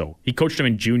less so. He coached him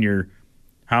in junior.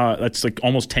 That's like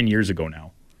almost 10 years ago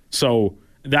now. So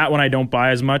that one I don't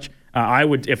buy as much. I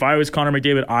would, if I was Connor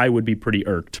McDavid, I would be pretty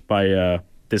irked by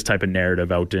this type of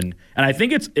narrative out in, and I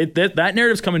think that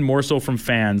narrative's coming more so from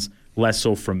fans, less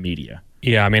so from media.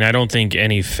 Yeah, I mean, I don't think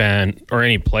any fan or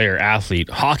any player, athlete,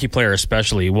 hockey player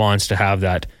especially, wants to have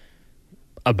that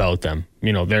about them.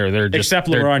 You know, they're just, except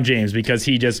LeBron James, because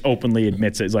he just openly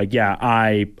admits it. It's like, yeah,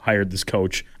 I hired this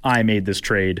coach, I made this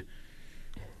trade.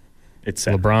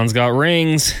 LeBron's got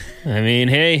rings. I mean,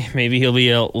 hey, maybe he'll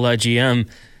be a Le GM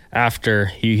after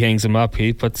he hangs him up.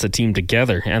 He puts the team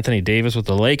together. Anthony Davis with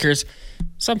the Lakers.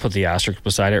 Some put the asterisk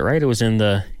beside it, right? It was in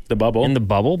the bubble. In the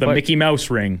bubble. The Mickey Mouse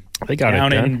ring. They got it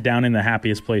done. Down in the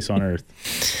happiest place on earth.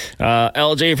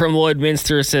 LJ from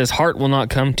Lloydminster says Hart will not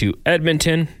come to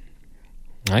Edmonton.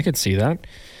 I could see that.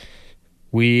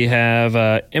 We have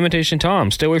Imitation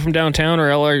Tom. Stay away from downtown or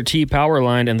LRT power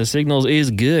line, and the signals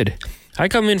is good. I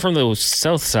come in from the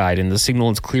south side, and the signal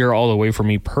is clear all the way for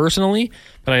me personally,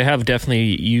 but I have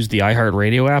definitely used the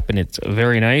iHeartRadio app, and it's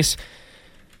very nice.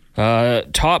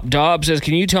 Top Dobb says,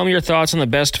 can you tell me your thoughts on the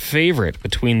best favorite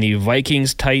between the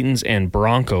Vikings, Titans, and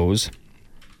Broncos?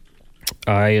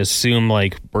 I assume,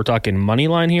 like, we're talking money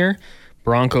line here.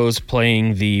 Broncos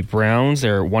playing the Browns.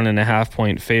 They're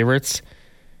 1.5-point favorites.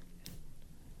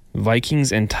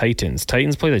 Vikings and Titans.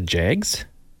 Titans play the Jags?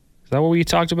 Is that what we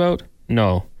talked about?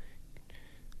 No.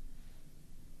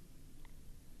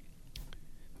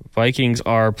 Vikings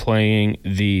are playing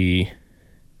the...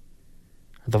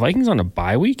 Are the Vikings on a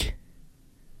bye week?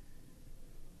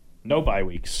 No bye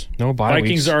weeks. No bye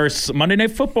Vikings weeks. are Monday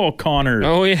Night Football, Connor.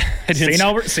 Oh, yeah. St.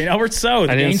 Albert South.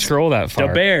 I didn't scroll that far.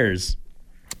 The Bears.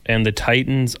 And the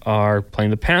Titans are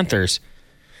playing the Panthers.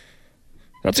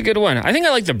 That's a good one. I think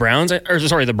I like the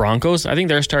the Broncos. I think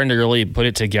they're starting to really put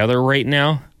it together right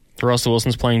now. Russell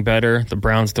Wilson's playing better. The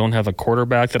Browns don't have a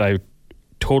quarterback that I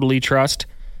totally trust.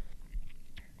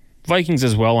 Vikings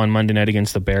as well on Monday night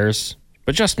against the Bears.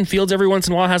 But Justin Fields every once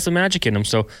in a while has some magic in him,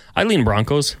 so I lean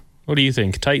Broncos. What do you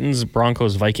think? Titans,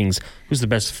 Broncos, Vikings. Who's the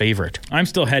best favorite? I'm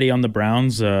still heady on the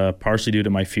Browns, partially due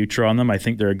to my future on them. I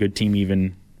think they're a good team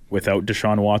even without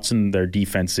Deshaun Watson. Their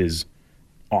defense is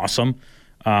awesome.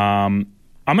 I'm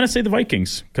going to say the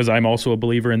Vikings because I'm also a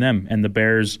believer in them. And the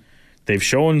Bears, they've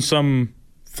shown some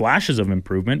flashes of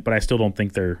improvement, but I still don't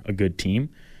think they're a good team.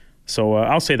 So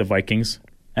I'll say the Vikings.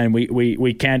 And we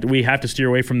have to steer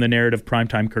away from the narrative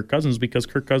primetime Kirk Cousins because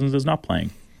Kirk Cousins is not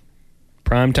playing.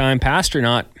 Primetime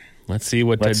Pasternaut. Let's see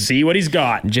what he's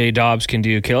got. Jay Dobbs can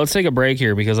do. Okay, let's take a break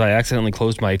here because I accidentally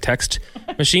closed my text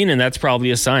machine, and that's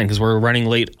probably a sign because we're running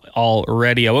late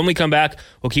already. When we come back,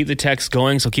 we'll keep the texts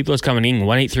going, so keep those coming in.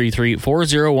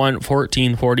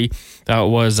 1-833-401-1440. That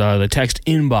was the text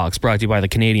inbox brought to you by the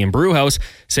Canadian Brew House,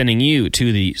 sending you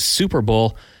to the Super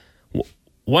Bowl.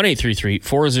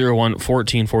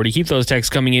 1-833-401-1440. Keep those texts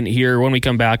coming in here. When we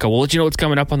come back, we'll let you know what's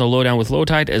coming up on the Lowdown with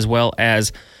Lowtide, as well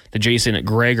as the Jason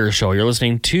Gregor Show. You're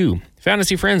listening to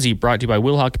Fantasy Frenzy, brought to you by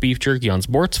Wilhock Beef Jerky on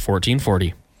Sports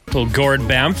 1440. Little Gord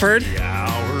Bamford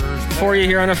for you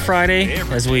here on a Friday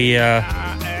as we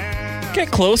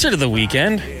get closer to the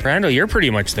weekend. Brando, you're pretty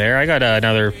much there. I got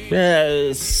another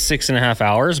 6.5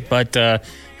 hours, but you're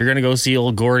going to go see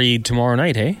old Gordy tomorrow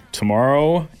night, hey?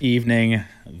 Tomorrow evening,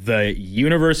 the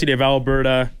University of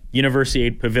Alberta University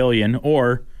Pavilion,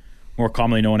 or more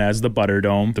commonly known as the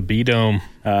Butterdome. The B-Dome.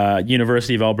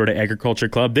 University of Alberta Agriculture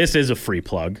Club. This is a free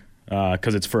plug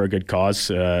because it's for a good cause,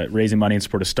 raising money in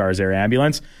support of Stars Air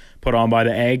Ambulance, put on by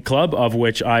the Ag Club, of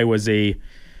which I was I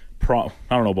don't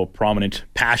know about prominent,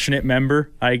 passionate member,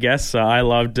 I guess. I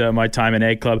loved my time in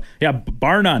Ag Club. Yeah,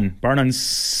 bar none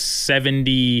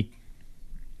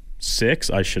 76.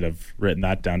 I should have written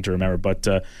that down to remember, but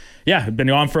yeah, been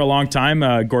on for a long time.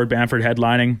 Gord Bamford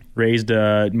headlining, raised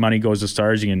money goes to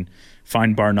Stars. You can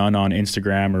find Bar None on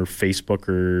Instagram or Facebook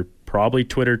or probably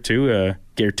Twitter too.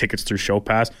 Get your tickets through Show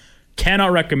Pass.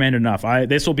 Cannot recommend enough.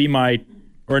 This will be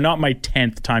not my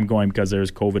 10th time going because there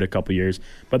was COVID a couple years,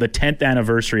 but the 10th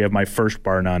anniversary of my first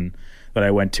Bar None that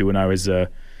I went to when I was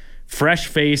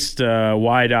fresh-faced,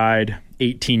 wide-eyed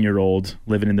 18-year-old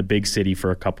living in the big city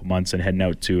for a couple months and heading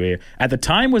out to at the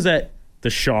time was at the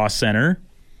Shaw Center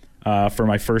for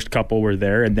my first couple were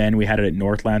there, and then we had it at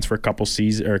Northlands for a couple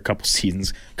years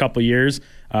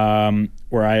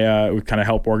where I would kind of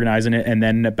help organizing it, and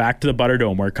then back to the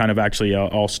Butterdome where it kind of actually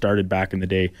all started back in the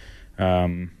day,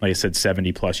 like I said,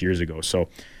 70 plus years ago. So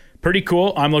pretty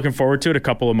cool. I'm looking forward to it. A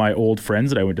couple of my old friends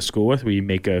that I went to school with, we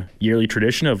make a yearly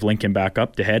tradition of linking back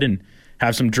up to head and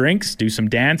have some drinks, do some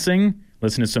dancing,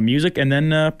 listen to some music, and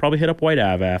then probably hit up White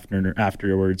Ave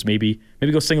afterwards. Maybe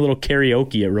go sing a little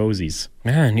karaoke at Rosie's.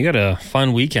 Man, you got a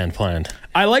fun weekend planned.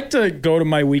 I like to go to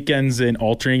my weekends in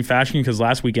alternating fashion because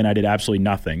last weekend I did absolutely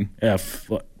nothing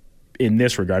in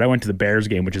this regard. I went to the Bears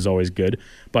game, which is always good.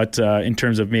 But in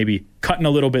terms of maybe cutting a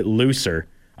little bit looser,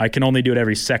 I can only do it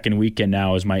every second weekend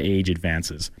now as my age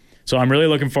advances. So I'm really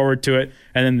looking forward to it.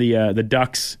 And then the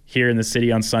Ducks here in the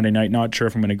city on Sunday night. Not sure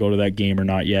if I'm going to go to that game or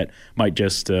not yet. Might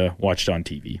just watch it on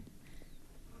TV.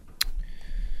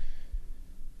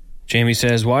 Jamie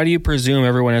says, why do you presume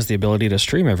everyone has the ability to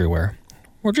stream everywhere?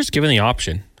 We're just given the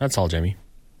option. That's all, Jamie.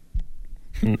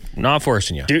 Not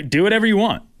forcing you. Do whatever you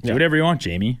want. Do whatever you want,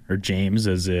 Jamie. Or James,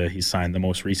 as he signed the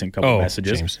most recent couple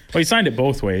messages. James. Well, he signed it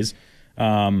both ways.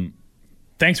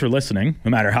 Thanks for listening, no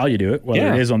matter how you do it,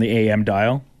 whether it is on the AM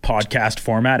dial, podcast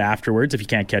format afterwards if you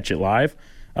can't catch it live,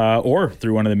 or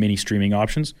through one of the mini streaming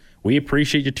options. We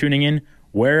appreciate you tuning in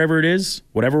wherever it is,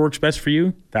 whatever works best for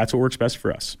you. That's what works best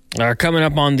for us. Coming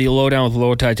up on the Lowdown with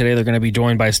Low Tide today, they're going to be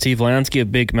joined by Steve Lansky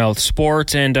of Big Mouth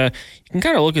Sports, and you can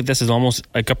kind of look at this as almost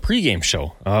like a pregame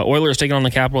show. Oilers taking on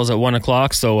the Capitals at 1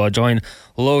 o'clock, so join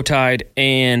Low Tide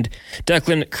and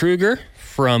Declan Kruger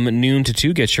from noon to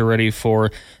 2. Get you ready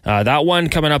for that one.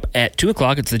 Coming up at 2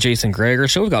 o'clock, it's the Jason Gregor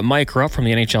Show. We've got Mike Rupp from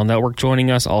the NHL Network joining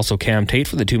us. Also Cam Tate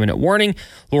for the 2-minute warning.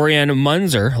 Lorianne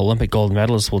Munzer, Olympic gold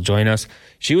medalist, will join us.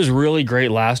 She was really great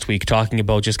last week talking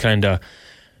about just kind of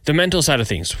the mental side of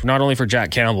things, not only for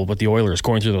Jack Campbell, but the Oilers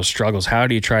going through those struggles. How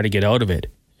do you try to get out of it?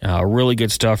 Really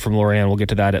good stuff from Lorianne. We'll get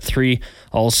to that at 3.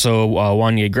 Also,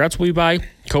 Wanye Gretz will be by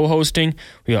co-hosting.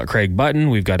 We got Craig Button.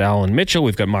 We've got Alan Mitchell.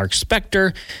 We've got Mark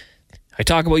Spector. I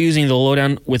talk about using the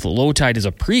Lowdown with Low Tide as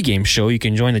a pregame show. You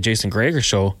can join the Jason Gregor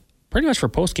Show pretty much for a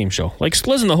postgame show. Like,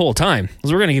 splizzing the whole time,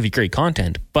 because we're going to give you great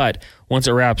content. But once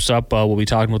it wraps up, we'll be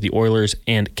talking about the Oilers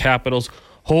and Capitals.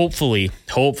 Hopefully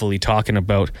talking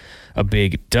about a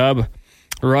big dub.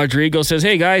 Rodrigo says,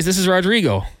 hey guys, this is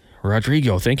Rodrigo.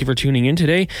 Rodrigo, thank you for tuning in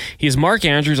today. He has Mark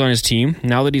Andrews on his team.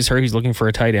 Now that he's hurt, he's looking for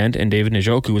a tight end, and David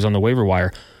Njoku is on the waiver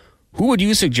wire. Who would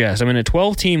you suggest? I'm in a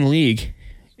 12-team league,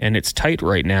 and it's tight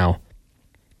right now.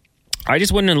 I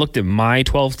just went and looked at my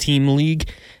 12-team league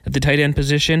at the tight end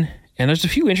position, and there's a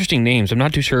few interesting names. I'm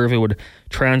not too sure if it would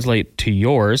translate to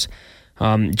yours.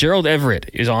 Gerald Everett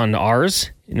is on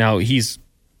ours. Now, he's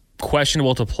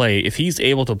questionable to play. If he's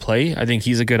able to play, I think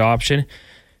he's a good option.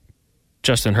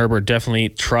 Justin Herbert definitely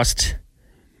trusts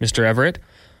Mr. Everett.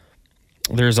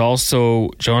 There's also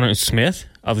Jonah Smith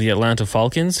of the Atlanta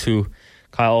Falcons, who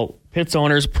Kyle Pitts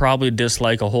owners probably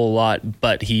dislike a whole lot,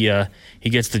 but he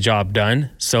gets the job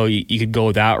done. So you could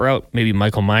go that route. Maybe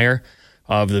Michael Mayer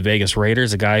of the Vegas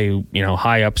Raiders, a guy who,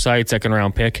 high upside,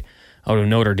 second-round pick out of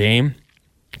Notre Dame,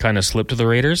 kind of slipped to the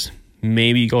Raiders.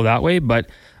 Maybe you go that way, but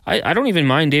I don't even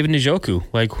mind David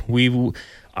Njoku.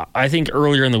 I think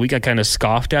earlier in the week I kind of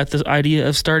scoffed at the idea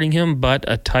of starting him, but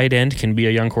a tight end can be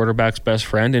a young quarterback's best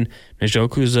friend, and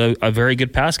Njoku's a very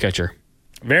good pass catcher.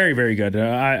 Very, very good.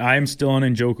 I'm still an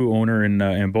Njoku owner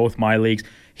in both my leagues.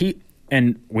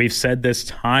 And we've said this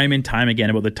time and time again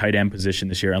about the tight end position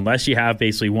this year. Unless you have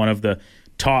basically one of the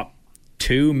top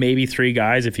 2, maybe 3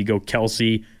 guys, if you go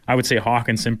Kelsey, I would say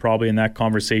Hawkinson probably in that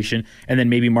conversation, and then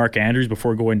maybe Mark Andrews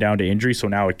before going down to injury. So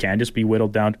now it can just be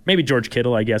whittled down. Maybe George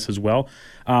Kittle, I guess, as well.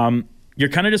 You're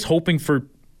kind of just hoping for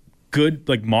good,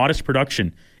 modest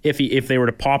production. If they were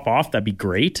to pop off, that'd be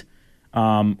great.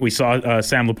 We saw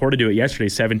Sam Laporta do it yesterday,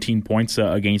 17 points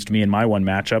against me in my one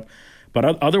matchup.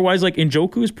 But otherwise,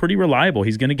 Njoku is pretty reliable.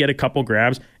 He's going to get a couple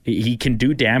grabs. He can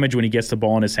do damage when he gets the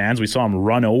ball in his hands. We saw him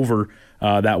run over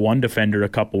that one defender a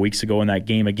couple weeks ago in that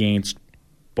game against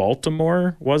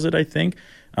Baltimore, was it, I think?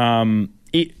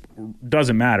 It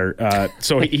doesn't matter.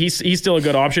 So he's still a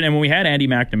good option. And when we had Andy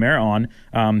McNamara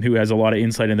on, who has a lot of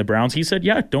insight in the Browns, he said,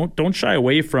 don't shy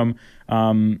away from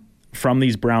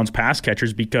these Browns pass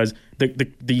catchers, because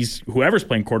these whoever's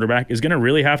playing quarterback is going to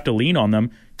really have to lean on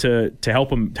them to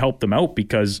help them out,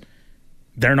 because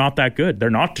they're not that good. They're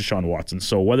not Deshaun Watson.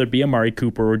 So whether it be Amari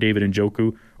Cooper or David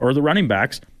Njoku or the running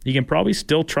backs, you can probably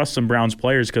still trust some Browns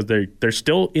players because they're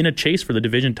still in a chase for the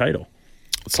division title.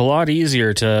 It's a lot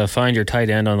easier to find your tight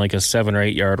end on like a 7 or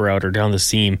 8 yard route or down the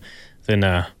seam than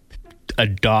a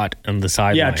dot on the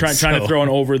sideline. Yeah, trying to throw an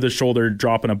over the shoulder,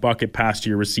 dropping a bucket pass to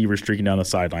your receiver, streaking down the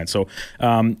sideline. So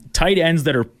tight ends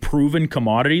that are proven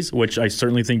commodities, which I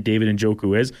certainly think David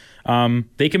Njoku is,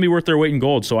 they can be worth their weight in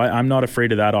gold. So I'm not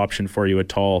afraid of that option for you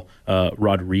at all,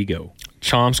 Rodrigo.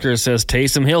 Chomsker says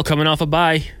Taysom Hill coming off a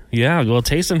bye. Yeah, well,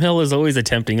 Taysom Hill is always a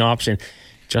tempting option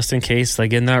just in case they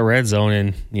get in that red zone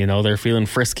and, they're feeling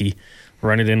frisky.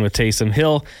 Run it in with Taysom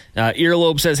Hill.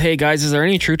 Earlobe says, hey, guys, is there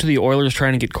any truth to the Oilers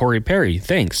trying to get Corey Perry?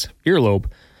 Thanks. Earlobe.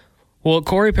 Well,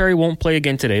 Corey Perry won't play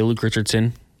again today. Luke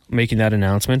Richardson making that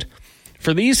announcement.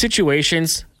 For these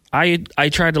situations, I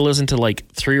try to listen to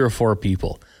like 3 or 4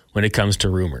 people when it comes to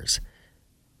rumors.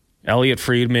 Elliot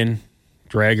Friedman,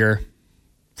 Drager,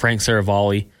 Frank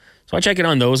Saravalli. So I check in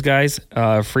on those guys.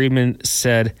 Friedman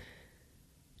said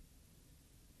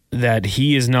that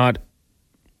he is not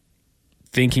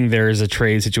thinking there is a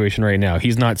trade situation right now.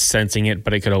 He's not sensing it,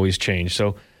 but it could always change.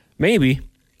 So maybe,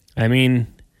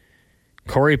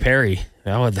 Corey Perry,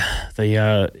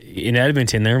 in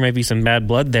Edmonton, there might be some bad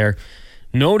blood there.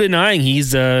 No denying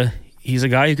he's a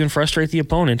guy who can frustrate the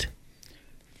opponent.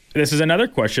 This is another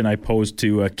question I posed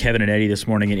to Kevin and Eddie this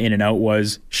morning in and out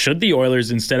was, should the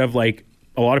Oilers, instead of like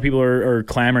a lot of people are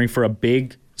clamoring for a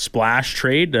big splash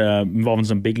trade involving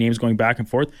some big names going back and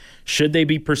forth, should they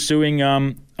be pursuing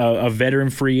a veteran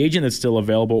free agent that's still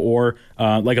available or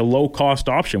like a low-cost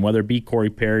option, whether it be Corey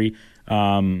Perry,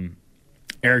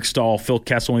 Eric Stahl, Phil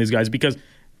Kessel, one of these guys, because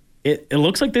it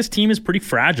looks like this team is pretty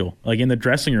fragile, like in the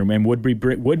dressing room, and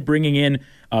would bringing in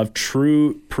a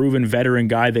true proven veteran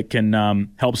guy that can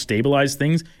help stabilize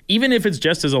things, even if it's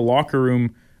just as a locker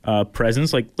room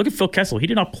presence. Like, look at Phil Kessel. He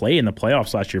did not play in the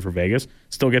playoffs last year for Vegas,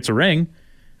 still gets a ring.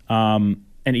 And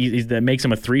that makes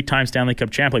him a 3-time Stanley Cup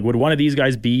champ. Like, would one of these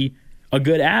guys be a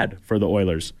good ad for the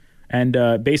Oilers?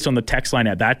 And based on the text line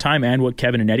at that time and what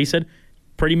Kevin and Eddie said,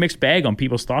 pretty mixed bag on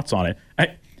people's thoughts on it.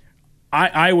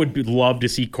 I would love to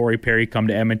see Corey Perry come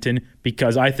to Edmonton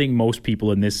because I think most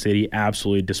people in this city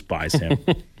absolutely despise him.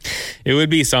 It would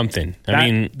be something.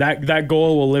 That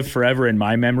goal will live forever in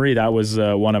my memory. That was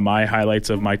one of my highlights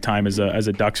of my time as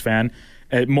a Ducks fan.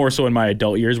 More so in my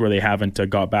adult years where they haven't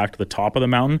got back to the top of the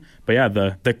mountain. But yeah,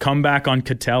 the comeback on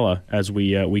Catella, as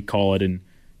we call it in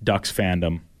Ducks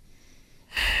fandom.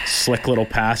 Slick little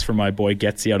pass from my boy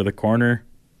Getzy out of the corner.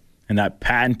 And that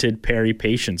patented Perry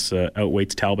patience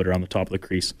outweighs Talbot around the top of the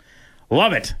crease.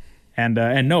 Love it. And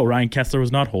no, Ryan Kessler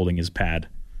was not holding his pad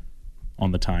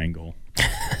on the tying goal.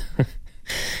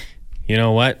 You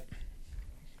know what?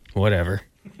 Whatever.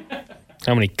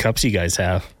 How many cups you guys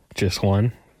have? Just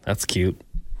one? That's cute.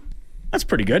 That's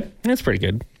pretty good. That's pretty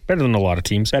good. Better than a lot of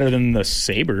teams. Better than the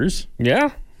Sabres. Yeah.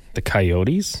 The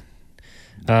Coyotes.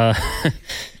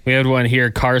 We had one here.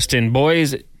 Karsten.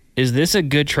 Boys, is this a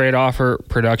good trade offer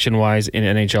production-wise in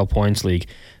NHL Points League?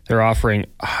 They're offering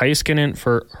Heiskanen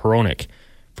for Hronek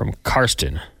from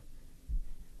Karsten.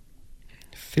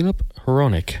 Philip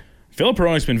Hronek. Philip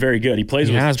Hronek's been very good. He plays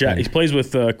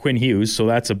with Quinn Hughes, so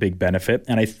that's a big benefit.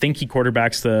 And I think he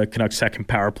quarterbacks the Canucks' second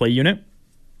power play unit.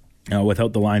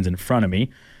 Without the lines in front of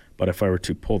me, but if I were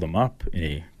to pull them up in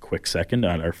a quick second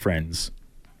on our friends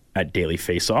at Daily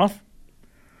Faceoff.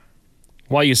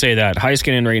 While you say that,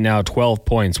 Heiskanen right now 12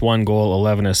 points, 1 goal,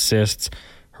 11 assists.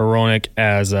 Hronek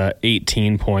as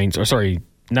 19 points,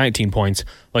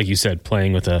 like you said,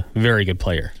 playing with a very good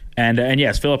player. And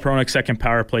yes, Philip Hronek, second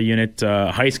power play unit.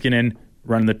 Heiskanen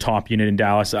running the top unit in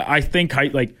Dallas. I think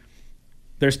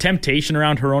there's temptation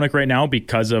around Hronek right now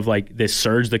because of like this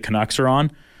surge the Canucks are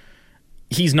on.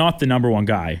 He's not the number one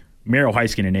guy. Miro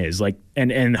Heiskanen is.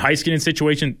 And Heiskanen's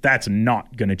situation, that's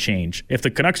not going to change. If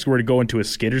the Canucks were to go into a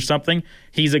skid or something,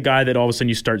 he's a guy that all of a sudden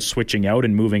you start switching out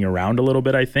and moving around a little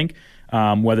bit, I think,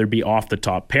 whether it be off the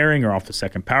top pairing or off the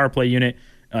second power play unit.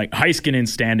 Like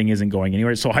Heiskanen's standing isn't going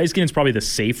anywhere. So Heiskanen's probably the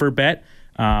safer bet,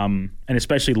 and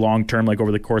especially long-term, like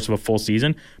over the course of a full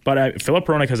season. But Philip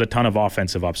Hronek has a ton of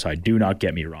offensive upside. Do not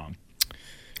get me wrong.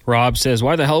 Rob says,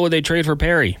 why the hell would they trade for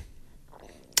Perry?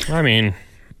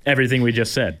 Everything we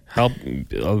just said. Help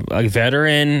a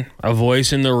veteran, a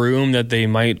voice in the room that they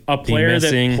might a player be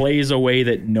missing. That plays a way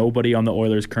that nobody on the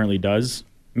Oilers currently does.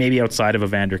 Maybe outside of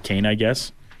Evander Kane, I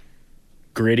guess.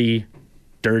 Gritty,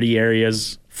 dirty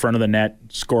areas, front of the net,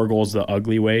 score goals the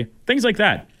ugly way, things like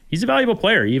that. He's a valuable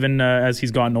player, even as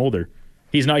he's gotten older.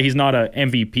 He's not a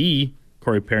MVP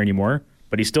Corey Perry anymore,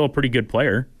 but he's still a pretty good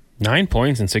player. 9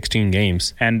 points in 16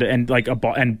 games, and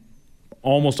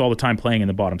almost all the time playing in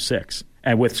the bottom six,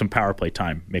 and with some power play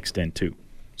time mixed in too.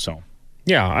 So,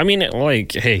 Yeah, I mean,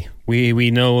 like, hey,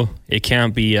 we know it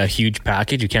can't be a huge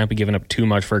package. You can't be giving up too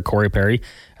much for Corey Perry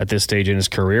at this stage in his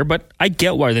career, but I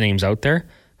get why the name's out there.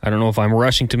 I don't know if I'm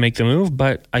rushing to make the move,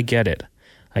 but I get it.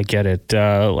 I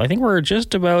think we're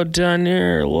just about done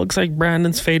here. Looks like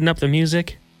Brandon's fading up the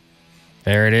music.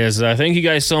 There it is. Thank you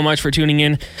guys so much for tuning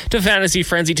in to Fantasy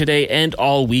Frenzy today and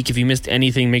all week. If you missed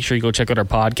anything, make sure you go check out our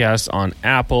podcast on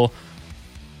Apple.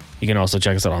 You can also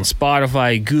check us out on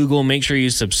Spotify, Google. Make sure you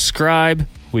subscribe.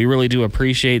 We really do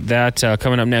appreciate that.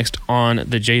 Coming up next on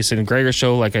the Jason Gregor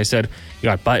Show, like I said, you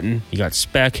got Button, you got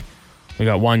Speck, we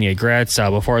got Wanye Gratz.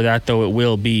 Before that, though, it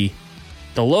will be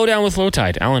The Lowdown with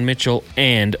Lowtide, Alan Mitchell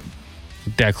and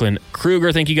Declan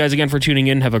Kruger. Thank you guys again for tuning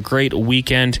in. Have a great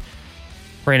weekend.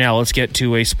 Right now, let's get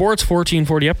to a Sports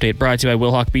 1440 update brought to you by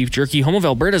Wilhauk Beef Jerky, home of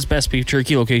Alberta's best beef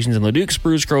jerky, locations in Leduc,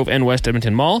 Spruce Grove, and West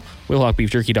Edmonton Mall.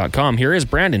 WilhaukBeefJerky.com. Here is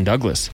Brandon Douglas.